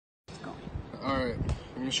Alright,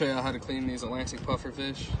 I'm going to show you how to clean these Atlantic puffer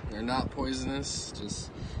fish. They're not poisonous,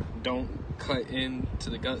 just don't cut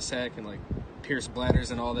into the gut sac and like pierce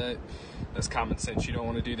bladders and all that. That's common sense. You don't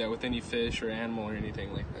want to do that with any fish or animal or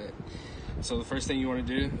anything like that. So the first thing you want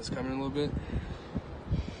to do, is come in a little bit,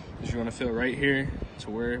 is you want to feel right here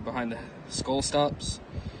to where behind the skull stops.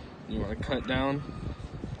 You want to cut down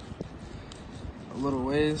a little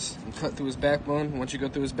ways and cut through his backbone. Once you go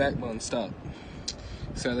through his backbone, stop.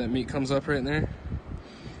 See how that meat comes up right there?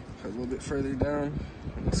 Cut a little bit further down.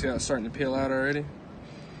 See how it's starting to peel out already?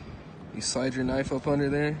 You slide your knife up under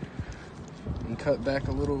there and cut back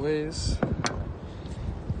a little ways.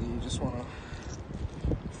 And you just want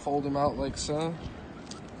to fold them out like so.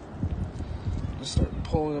 Just start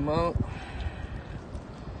pulling them out.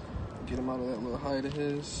 Get him out of that little hide of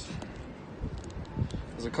his.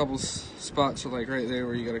 There's a couple spots like right there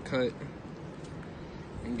where you gotta cut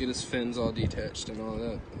and get his fins all detached and all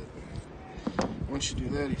that. But once you do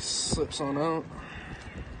that, he slips on out.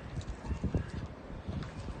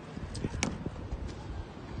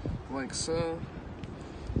 Like so.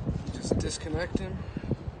 Just disconnect him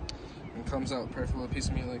and comes out perfect little piece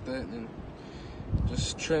of meat like that. And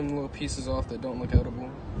just trim little pieces off that don't look edible.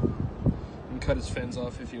 You can cut his fins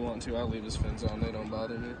off if you want to. I leave his fins on, they don't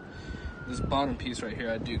bother me. This bottom piece right here,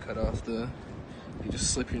 I do cut off you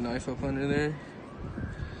just slip your knife up under there.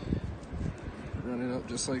 Run it up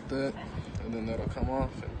just like that, and then that'll come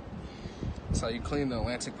off. And that's how you clean the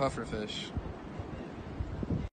Atlantic puffer fish.